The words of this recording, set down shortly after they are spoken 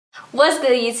What's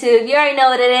good, YouTube? You already know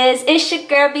what it is. It's your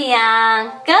girl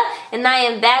Bianca, and I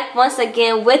am back once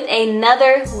again with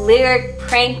another lyric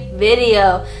prank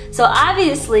video. So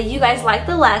obviously you guys liked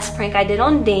the last prank I did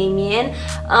on Damien.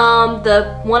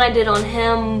 The one I did on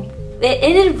him, it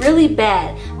ended really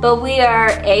bad, but we are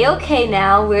a-okay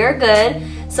now. We're good.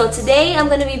 So today I'm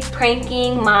gonna be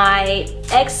pranking my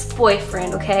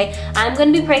ex-boyfriend, okay? I'm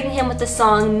gonna be pranking him with the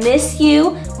song Miss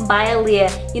You by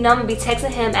Aaliyah. You know, I'm gonna be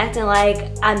texting him acting like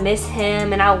I miss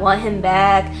him and I want him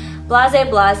back, blase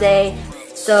blase.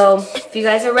 So if you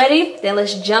guys are ready, then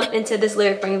let's jump into this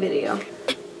lyric prank video.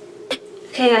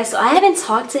 Okay guys, so I haven't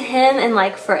talked to him in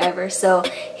like forever, so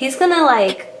he's gonna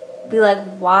like be like,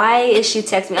 why is she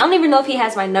texting me? I don't even know if he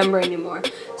has my number anymore.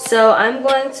 So I'm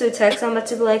going to text him. I'm about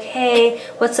to be like, hey,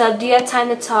 what's up? Do you have time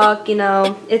to talk? You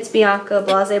know, it's Bianca,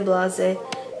 blase blase.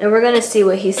 And we're gonna see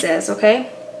what he says,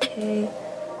 okay? Hey,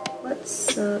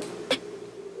 what's up?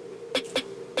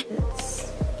 It's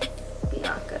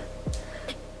Bianca.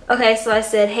 Okay, so I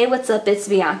said, hey, what's up? It's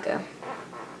Bianca.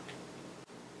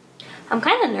 I'm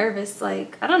kind of nervous,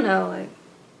 like, I don't know, like,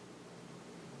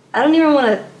 I don't even want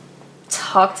to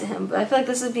talk to him, but I feel like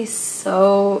this would be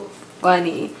so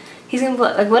funny. He's gonna be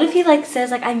like, what if he like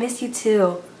says like, I miss you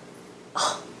too?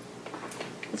 Oh.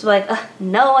 It's like,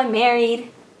 no, I'm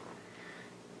married.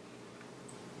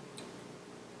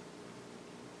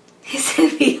 He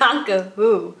said, Bianca,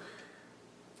 who?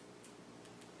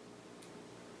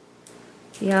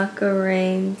 Bianca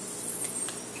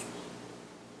Reigns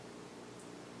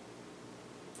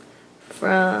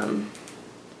from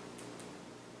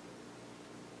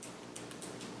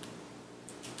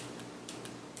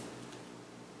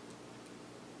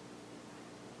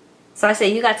So I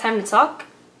said, you got time to talk?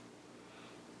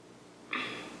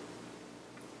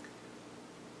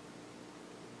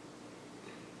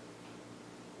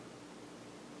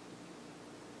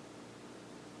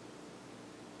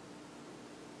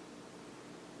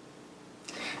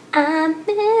 I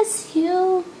miss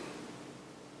you.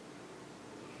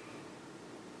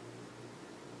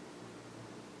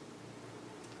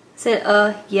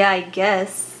 Said, yeah, I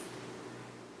guess.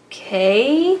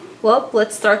 Okay, well,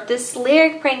 let's start this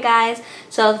lyric prank, guys.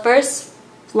 So the first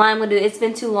line I'm gonna do, it's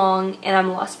been too long and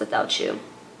I'm lost without you.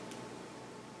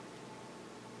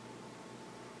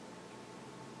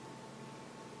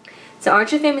 So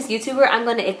aren't you a famous YouTuber? I'm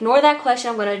gonna ignore that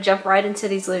question. I'm gonna jump right into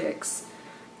these lyrics.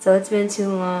 So it's been too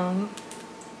long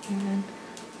and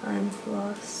I'm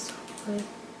lost without.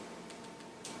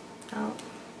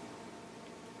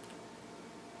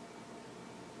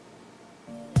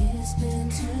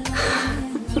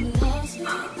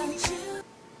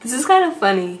 This is kind of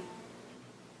funny.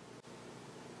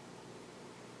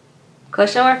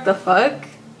 Question mark, the fuck?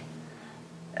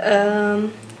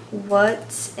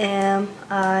 What am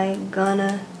I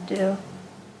gonna do?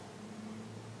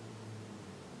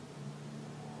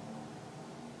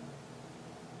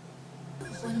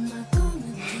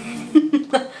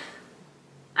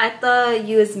 I thought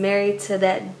you was married to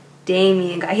that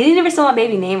Damien guy. He didn't even spell my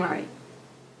baby name right.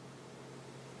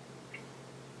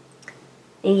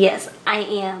 And yes, I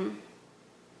am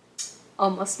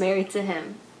almost married to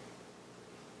him.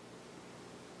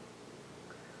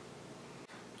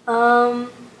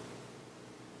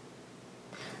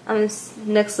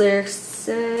 Next lyric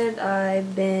said,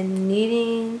 I've been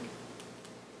needing.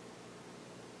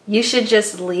 You should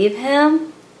just leave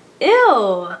him?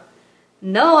 Ew.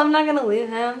 No, I'm not gonna leave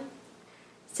him.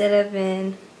 Said I've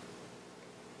been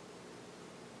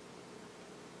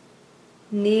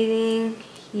needing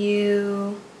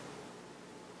you,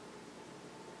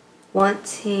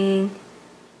 wanting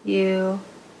you,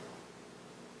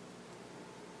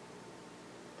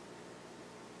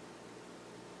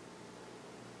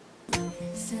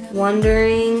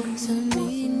 wondering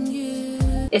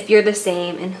if you're the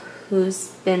same and who's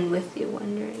been with you,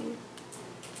 wondering.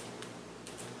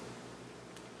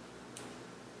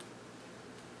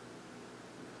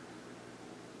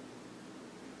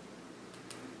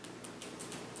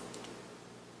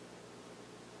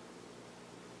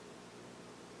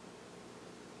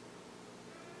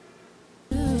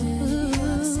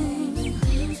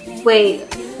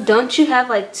 Wait, don't you have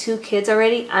like 2 kids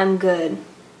already? I'm good.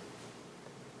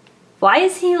 Why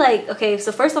is he like, okay,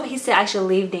 so first off he said I should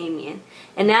leave Damien.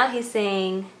 And now he's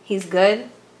saying he's good?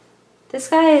 This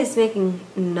guy is making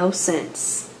no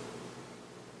sense.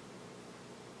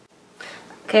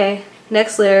 Okay,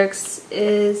 next lyrics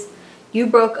is, you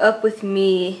broke up with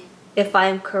me if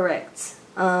I'm correct.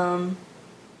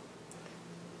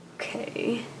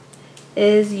 Okay.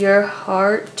 Is your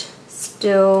heart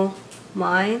still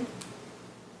mine?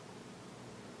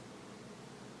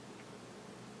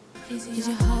 Is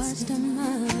your heart still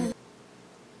mine?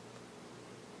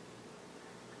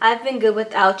 I've been good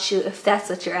without you, if that's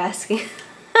what you're asking.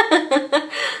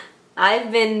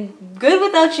 I've been good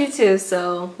without you too,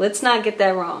 so let's not get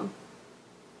that wrong.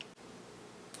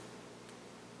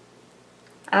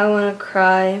 I want to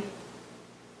cry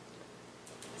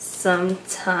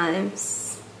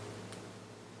sometimes.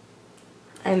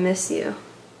 I miss you.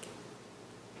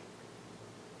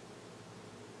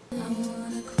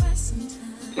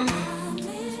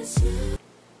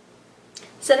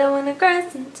 Said I wanna cry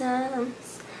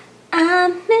sometimes. I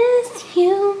miss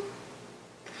you.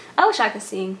 I wish I could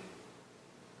sing,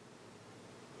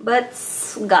 but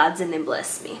God didn't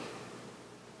bless me.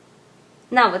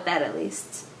 Not with that, at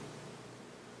least.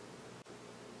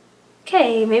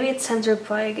 Okay, maybe it's time to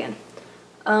reply again.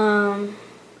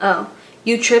 Oh,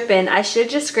 you tripping. I should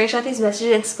just screenshot these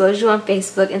messages and expose you on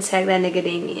Facebook and tag that nigga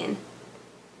Damien.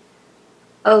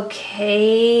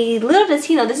 Okay, little does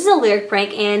he know, this is a lyric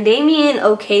prank and Damien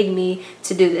okayed me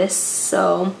to do this,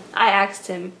 so I asked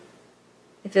him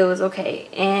if it was okay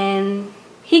and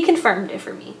he confirmed it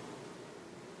for me.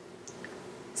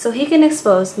 So he can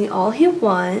expose me all he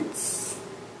wants,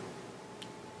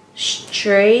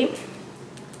 straight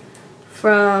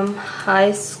from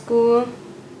high school.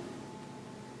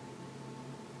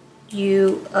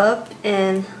 You up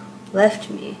and left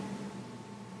me.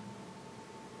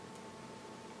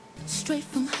 Straight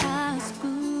from high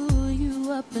school,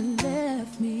 you up and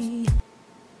left me.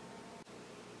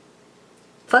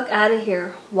 Fuck out of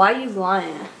here. Why you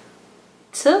lying?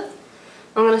 I'm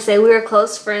gonna say we were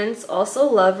close friends, also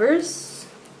lovers.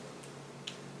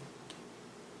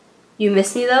 You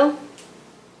miss me though?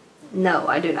 No,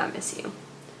 I do not miss you.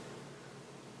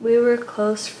 We were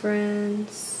close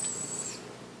friends,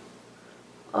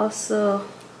 also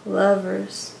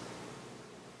lovers.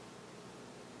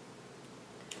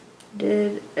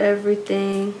 Did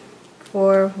everything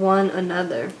for one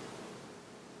another.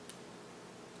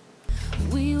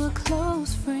 We were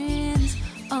close friends,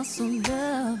 also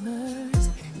lovers.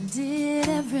 Did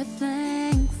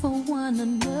everything for one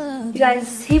another. You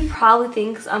guys, he probably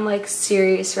thinks I'm like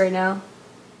serious right now.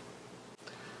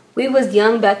 We was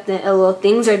young back then, LOL.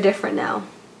 Things are different now.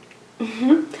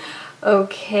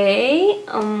 Okay,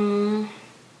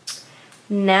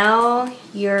 now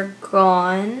you're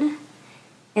gone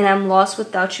and I'm lost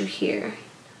without you here.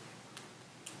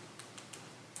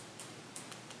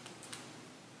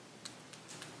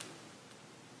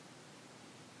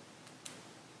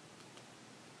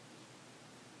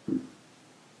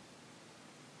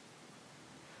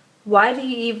 Why do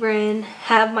you even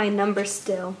have my number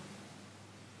still?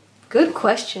 Good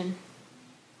question.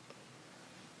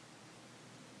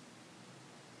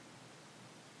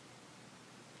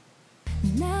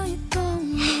 Now you're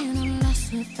gone and I'm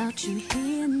lost without you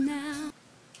here now.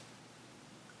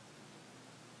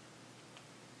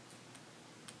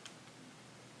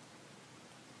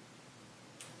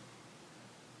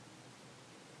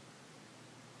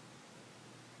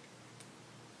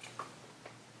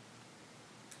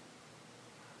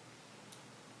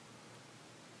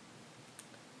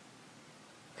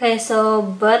 Okay, so,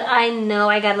 but I know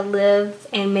I gotta live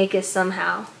and make it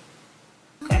somehow.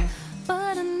 Okay.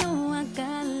 But I know I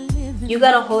gotta live. You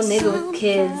got a whole nigga with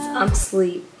kids. I'm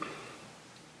asleep.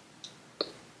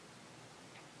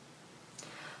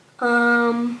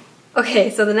 Okay,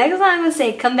 so the next time I'm gonna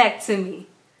say, come back to me.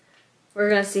 We're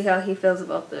gonna see how he feels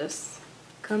about this.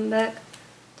 Come back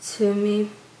to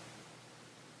me.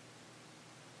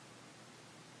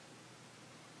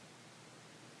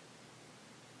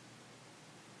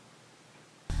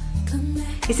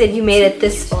 He said you made it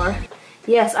this far.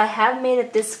 Yes, I have made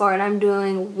it this far and I'm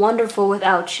doing wonderful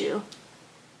without you.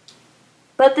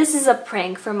 But this is a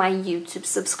prank for my YouTube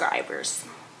subscribers.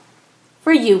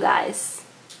 For you guys.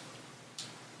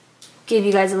 Give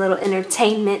you guys a little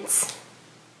entertainment.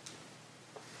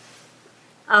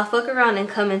 I'll fuck around and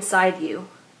come inside you.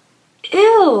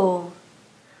 Ew.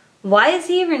 Why is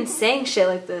he even saying shit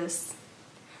like this?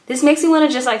 This makes me want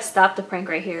to just like stop the prank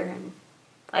right here and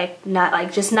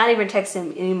just not even text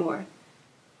him anymore.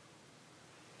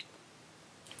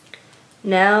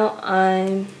 Now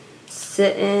I'm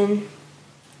sitting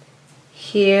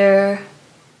here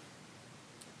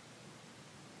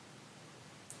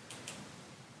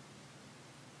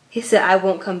he said I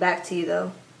won't come back to you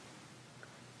though.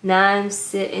 Now I'm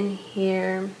sitting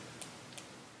here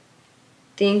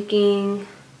thinking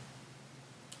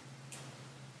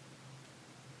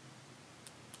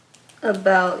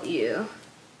about you.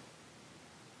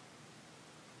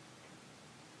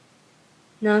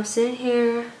 Now I'm sitting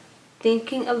here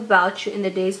thinking about you in the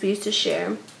days we used to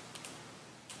share.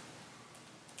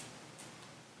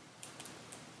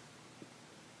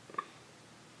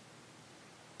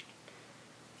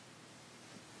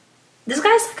 This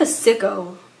guy's like a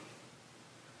sicko.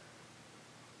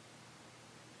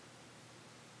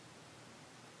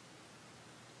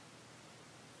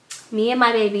 Me and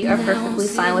my baby are perfectly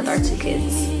fine with our 2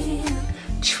 kids.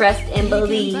 Trust and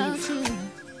believe.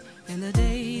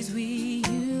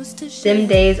 Them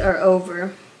days are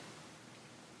over.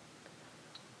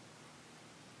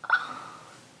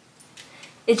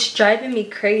 It's driving me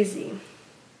crazy.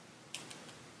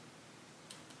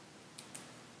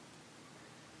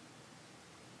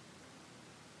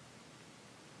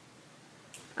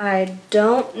 I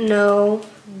don't know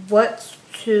what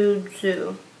to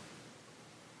do.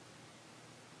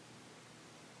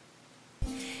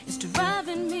 It's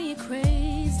driving me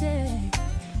crazy.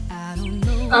 I don't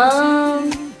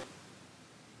know.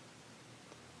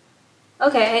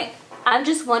 Okay, I'm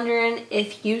just wondering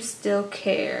if you still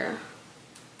care.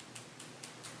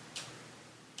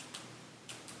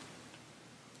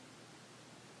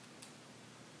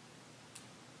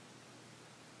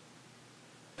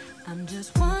 I'm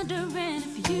just wondering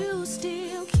if you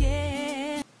still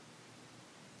care.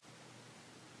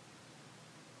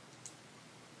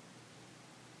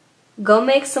 Go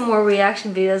make some more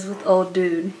reaction videos with old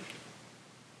dude.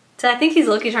 So I think he's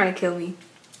low-key trying to kill me.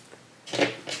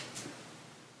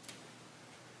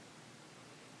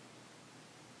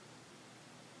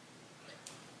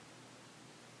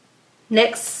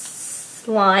 Next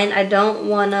line, I don't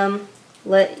wanna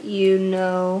let you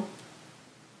know.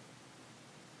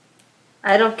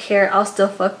 I don't care, I'll still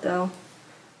fuck though.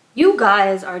 You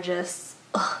guys are just,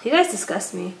 ugh, you guys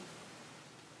disgust me.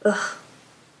 Ugh.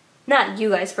 Not you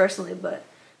guys personally, but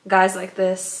guys like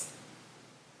this.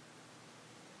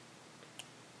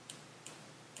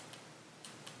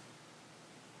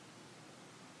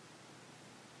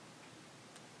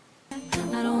 I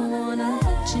don't wanna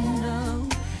let you know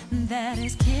that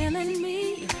it's killing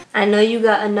me. I know you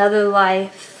got another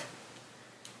life.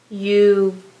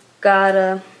 You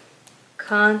gotta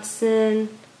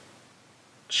concentrate,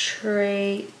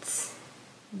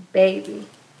 baby.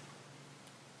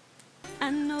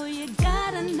 I know you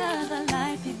got another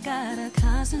life, you gotta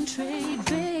concentrate,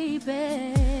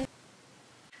 baby.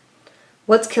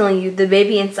 What's killing you? The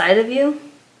baby inside of you?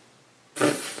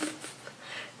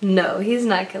 No, he's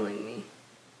not killing me.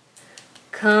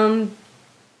 Come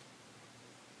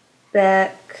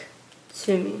back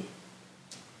to me.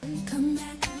 Come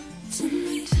back to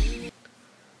me.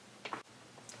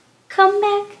 Come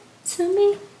back to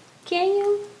me. Can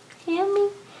you hear me?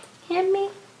 Hear me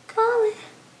calling?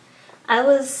 I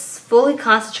was fully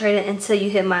concentrated until you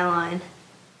hit my line.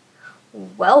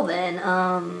 Well then,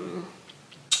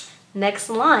 next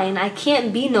line. I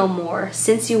can't be no more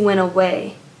since you went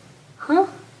away. Huh?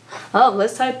 Oh,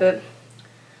 let's type it.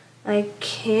 I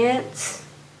can't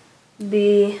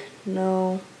be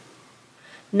no.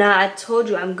 Nah, I told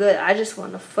you I'm good. I just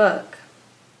wanna fuck.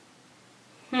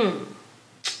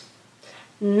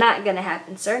 Not gonna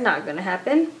happen, sir. Not gonna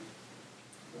happen.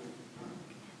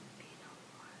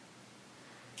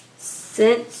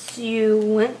 Since you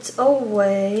went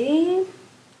away.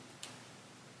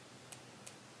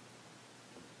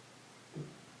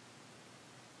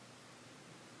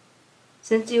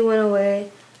 Since you went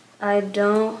away, I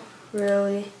don't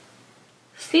really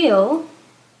feel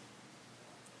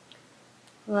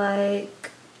like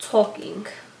talking.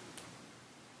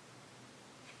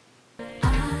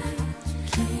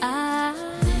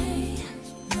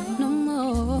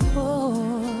 No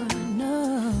more,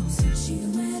 no. Since you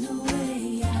went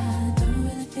away, I don't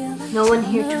really feel like No one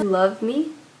here to love me.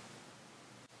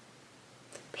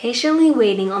 Patiently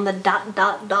waiting on the ...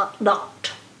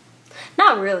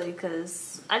 Not really,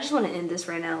 because I just want to end this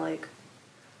right now. Like,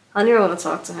 I don't even want to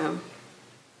talk to him.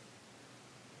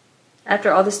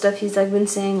 After all the stuff he's like been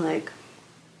saying, like,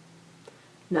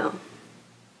 no.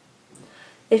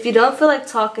 If you don't feel like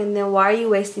talking, then why are you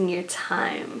wasting your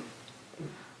time?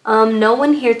 No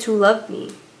one here to love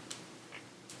me.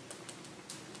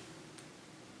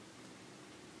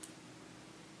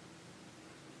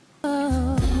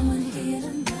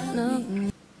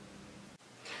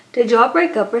 Did y'all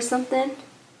break up or something?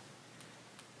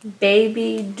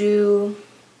 Baby, do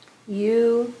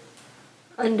you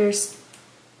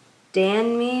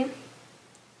understand me?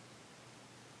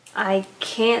 I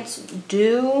can't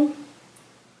do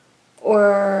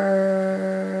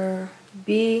or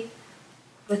be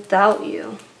without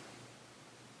you.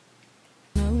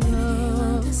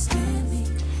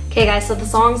 Okay guys, so the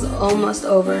song's almost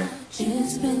over.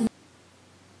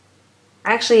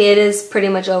 Actually, it is pretty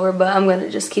much over, but I'm gonna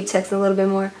just keep texting a little bit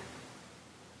more.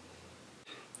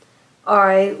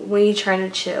 Alright, when you trying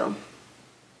to chill.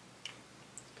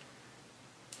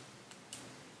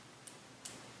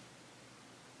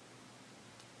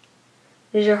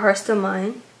 Is your heart still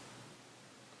mine?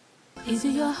 Is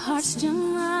your heart still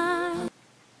mine?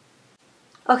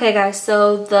 Okay guys,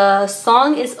 so the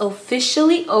song is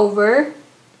officially over.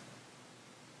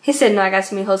 He said no, I got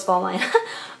too many hoes fall line.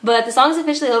 But the song is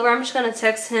officially over. I'm just gonna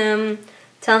text him,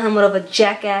 tell him what of a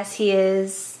jackass he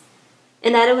is,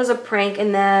 and that it was a prank,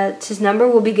 and that his number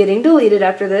will be getting deleted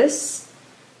after this.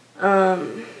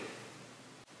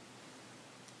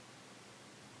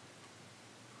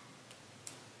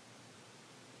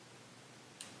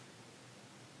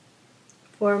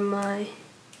 For my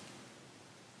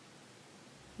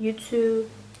YouTube,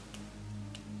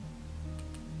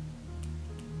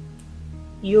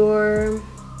 you're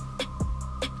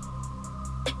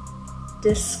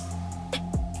disgusting.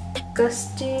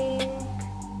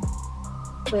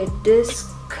 Wait,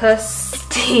 disgusting.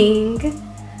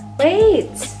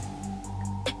 Wait.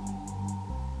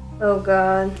 Oh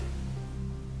God.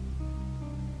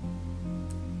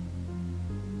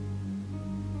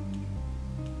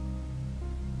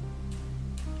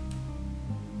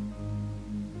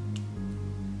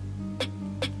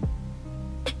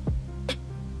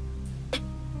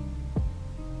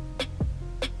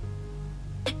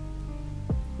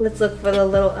 Let's look for the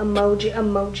little emoji.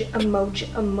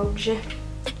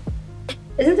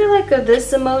 Isn't there like a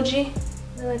this emoji? Is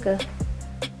there like a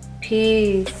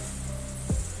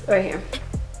peace right here?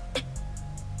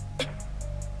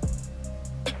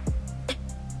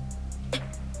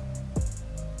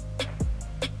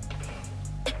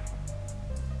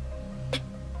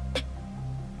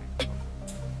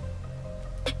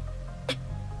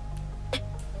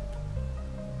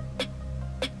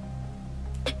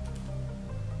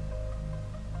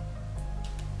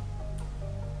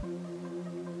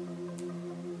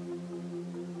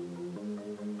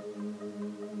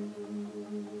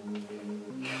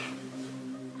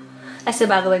 I said,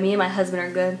 by the way, me and my husband are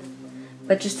good,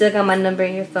 but you still got my number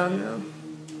in your phone though.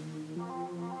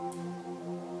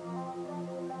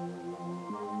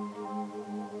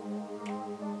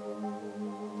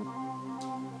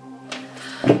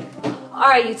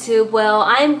 Alright YouTube, well,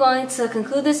 I'm going to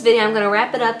conclude this video. I'm going to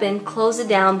wrap it up and close it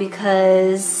down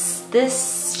because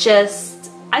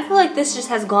I feel like this just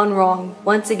has gone wrong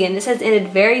once again. This has ended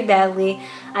very badly.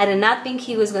 I did not think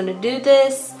he was going to do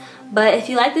this. But if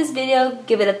you like this video,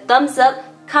 give it a thumbs up,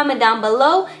 comment down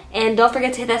below, and don't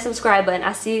forget to hit that subscribe button.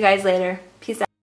 I'll see you guys later.